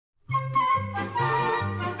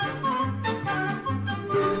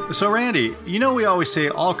So Randy, you know we always say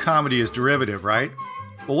all comedy is derivative, right?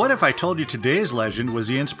 Well, what if I told you today's legend was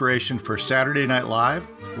the inspiration for Saturday Night Live,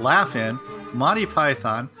 Laugh-In, Monty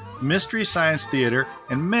Python, Mystery Science Theater,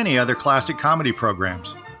 and many other classic comedy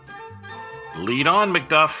programs? Lead on,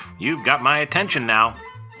 McDuff. You've got my attention now.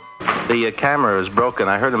 The camera is broken.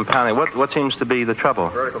 I heard him pounding. What seems to be the trouble?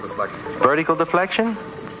 Vertical deflection. Vertical deflection?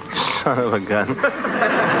 Son of a gun.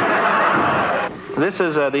 This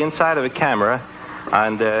is the inside of a camera,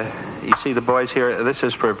 and you see the boys here. This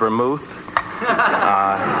is for vermouth.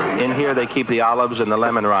 In here they keep the olives and the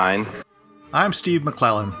lemon rind. I'm Steve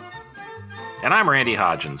McClellan. And I'm Randy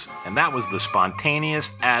Hodgins, and that was the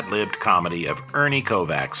spontaneous, ad-libbed comedy of Ernie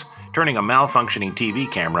Kovacs, turning a malfunctioning TV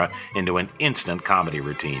camera into an instant comedy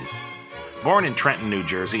routine. Born in Trenton, New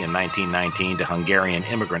Jersey in 1919 to Hungarian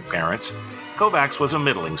immigrant parents, Kovacs was a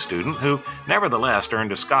middling student who nevertheless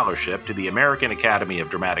earned a scholarship to the American Academy of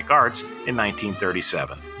Dramatic Arts in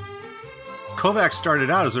 1937. Kovacs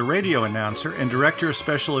started out as a radio announcer and director of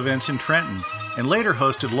special events in Trenton, and later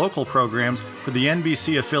hosted local programs for the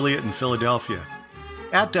NBC affiliate in Philadelphia.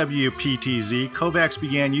 At WPTZ, Kovacs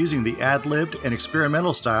began using the ad-libbed and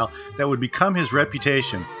experimental style that would become his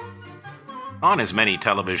reputation. On his many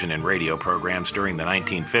television and radio programs during the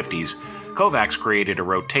 1950s, Kovacs created a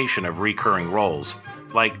rotation of recurring roles,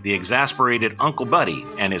 like the exasperated Uncle Buddy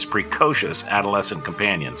and his precocious adolescent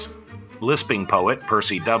companions, lisping poet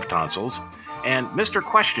Percy Dovetonsils, and Mr.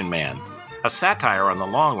 Question Man, a satire on the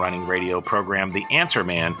long-running radio program The Answer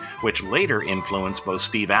Man, which later influenced both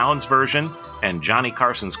Steve Allen's version and Johnny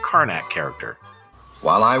Carson's Karnak character.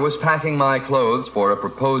 While I was packing my clothes for a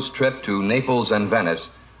proposed trip to Naples and Venice,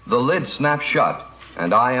 the lid snapped shut,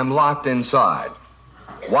 and I am locked inside.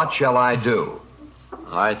 What shall I do?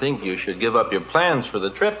 I think you should give up your plans for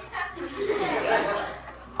the trip.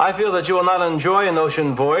 I feel that you will not enjoy an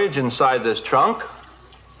ocean voyage inside this trunk.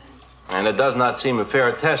 And it does not seem a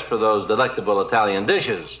fair test for those delectable Italian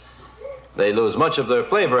dishes. They lose much of their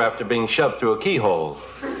flavor after being shoved through a keyhole.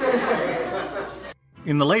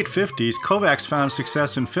 In the late 50s, Kovacs found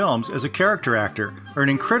success in films as a character actor,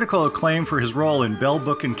 earning critical acclaim for his role in Bell,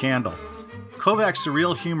 Book and Candle. Kovacs'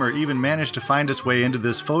 surreal humor even managed to find its way into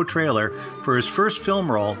this faux trailer for his first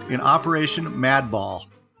film role in Operation Madball.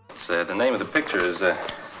 The name of the picture is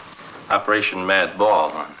Operation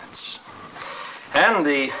Madball. And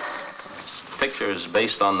the picture is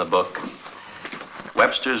based on the book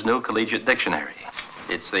Webster's New Collegiate Dictionary.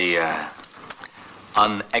 It's the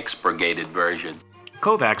unexpurgated version.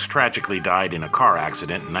 Kovacs tragically died in a car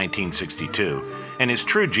accident in 1962, and his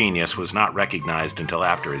true genius was not recognized until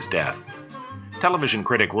after his death. Television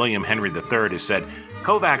critic William Henry III has said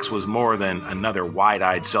Kovacs was more than another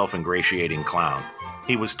wide-eyed, self-ingratiating clown.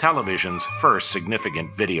 He was television's first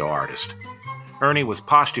significant video artist. Ernie was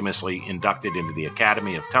posthumously inducted into the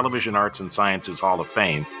Academy of Television Arts and Sciences Hall of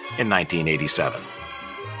Fame in 1987.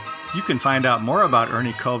 You can find out more about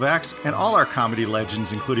Ernie Kovacs and all our comedy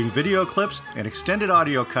legends, including video clips and extended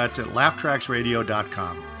audio cuts at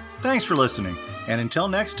laughtracksradio.com. Thanks for listening, and until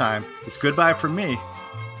next time, it's goodbye from me.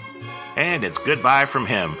 And it's goodbye from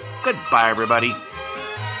him. Goodbye, everybody.